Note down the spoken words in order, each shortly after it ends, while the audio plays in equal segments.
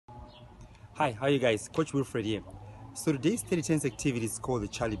Hi, how are you guys? Coach Wilfred here. So today's 30-10 activity is called the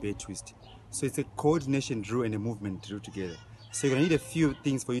Charlie Bear twist. So it's a coordination drill and a movement drill together. So you're gonna need a few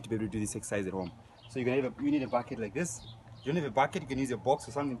things for you to be able to do this exercise at home. So you're gonna you need a bucket like this. If you don't have a bucket, you can use your box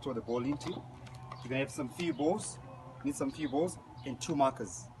or something to throw the ball into. You're gonna have some few balls. You need some few balls and 2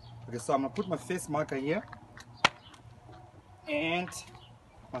 markers. Okay, so I'm gonna put my first marker here, and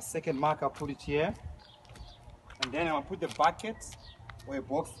my second marker, I'll put it here, and then I'm gonna put the bucket or a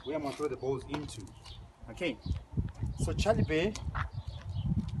box where I'm gonna throw the balls into. Okay, so Charlie Bear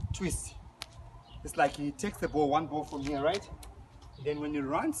twist. It's like he takes the ball, one ball from here, right? Then when he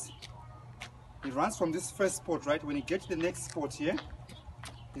runs from this first spot, right? When he gets to the next spot here,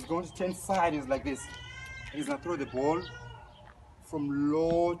 he's going to turn sideways like this. He's gonna throw the ball from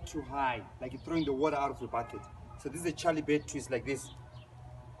low to high, like you're throwing the water out of the bucket. So this is a Charlie Bear twist like this,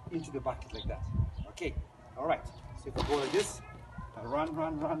 into the bucket like that. Okay, all right. So if I go like this, I run.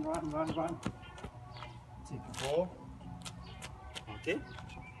 Take the ball. Okay.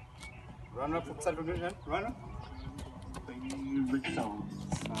 Run up from side from the run up. Favorite song.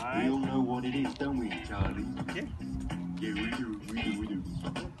 Side. We all know what it is, don't we, Charlie? Okay. Yeah, we do.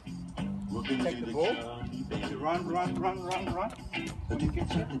 Welcome Take to the ball. Charlie Bear. You run. When you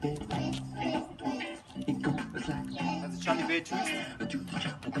get here, that's a Charlie Bear twist.